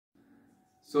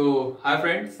So hi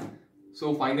friends,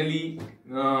 so finally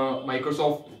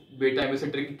Microsoft Beta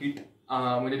Ambassador की kit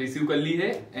मैंने receive कर ली है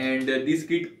and this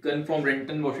kit come from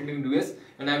Renton, Washington, US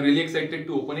and I'm really excited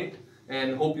to open it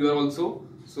and hope you are also.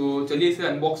 So चलिए इसे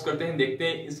unbox करते हैं, देखते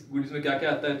हैं इस गुड्स में क्या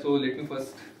क्या आता है. So let me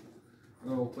first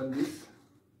open this.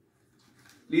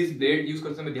 Please blade use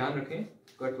करते समय ध्यान रखें,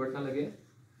 कट वट ना लगे.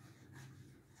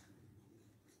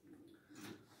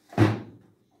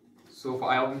 So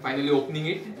I am finally opening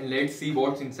it and let's see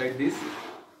what's inside this.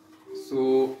 So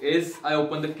as I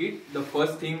open the kit, the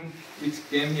first thing which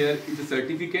came here is a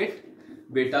certificate,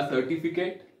 beta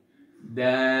certificate.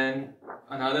 Then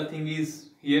another thing is,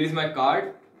 here is my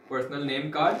card, personal name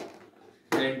card,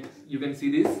 and you can see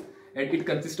this, and it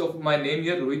consists of my name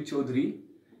here, Rohit Chaudhary,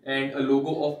 and a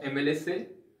logo of Mlsa.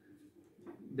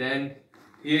 Then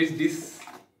here is this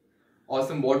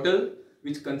awesome bottle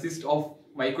which consists of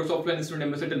Microsoft Student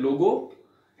Ambassador logo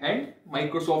and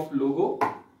Microsoft logo.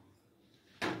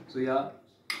 So yeah,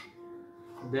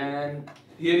 then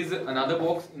here is another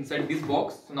box inside this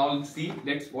box. So now let's see,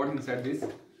 let's what inside this.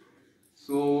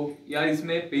 So yeah,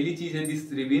 इसमें पहली चीज है this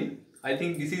ribbon. I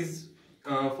think this is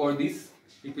for this.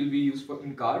 It will be used for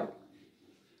in card.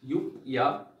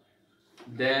 Yeah.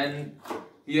 Then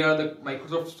here are the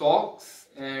Microsoft socks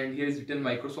and here is written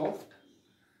Microsoft.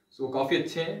 So काफी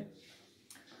अच्छे हैं.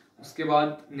 उसके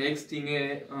बाद next thing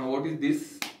है what is this.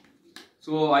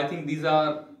 So I think these are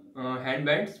hand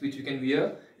bands which you can wear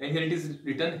and here it is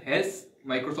written has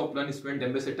Microsoft learn student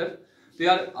ambassador. तो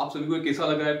यार आप सभी को कैसा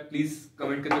लग रहा है प्लीज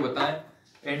कमेंट करके बताएं.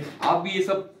 एंड आप भी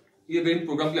ये अगर इन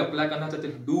प्रोग्राम के लिए अप्लाई करना चाहते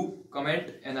हैं do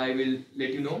comment and I will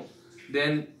let you know.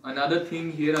 Then another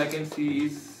thing here I can see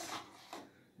is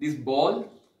this ball,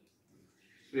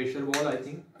 pressure ball, I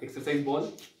think exercise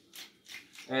ball,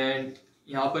 and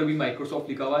यहाँ पर भी माइक्रोसॉफ्ट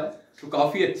लिखा हुआ है. तो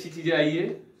काफी अच्छी चीजें आई है.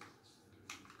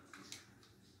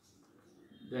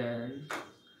 देन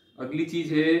अगली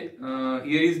चीज है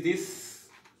here is this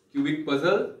cubic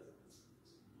puzzle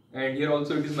and here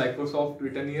also it is Microsoft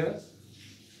written here.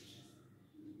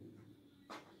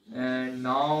 And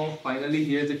now finally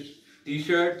here is a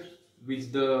T-shirt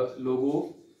with the logo.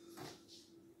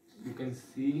 You can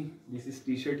see this is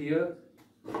T-shirt here.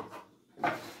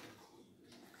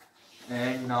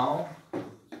 And now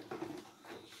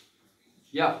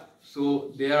yeah, so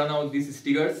there are now these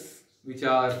stickers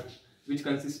which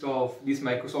consist of this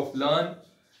Microsoft Learn,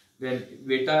 then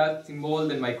Beta symbol,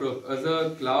 then Microsoft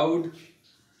Azure Cloud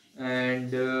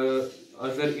and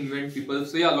Azure Invent People.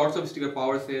 So yeah, lots of sticker,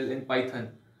 PowerShell and Python.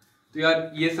 तो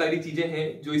यार ये सारी चीजें हैं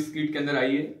जो इस kit के अंदर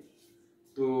आई है.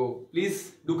 तो please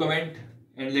do comment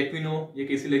and let me know ये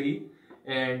कैसी लगी.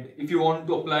 And if you want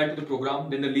to apply to the program,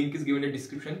 then the link is given in the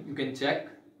description. You can check.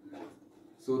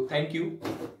 So thank you.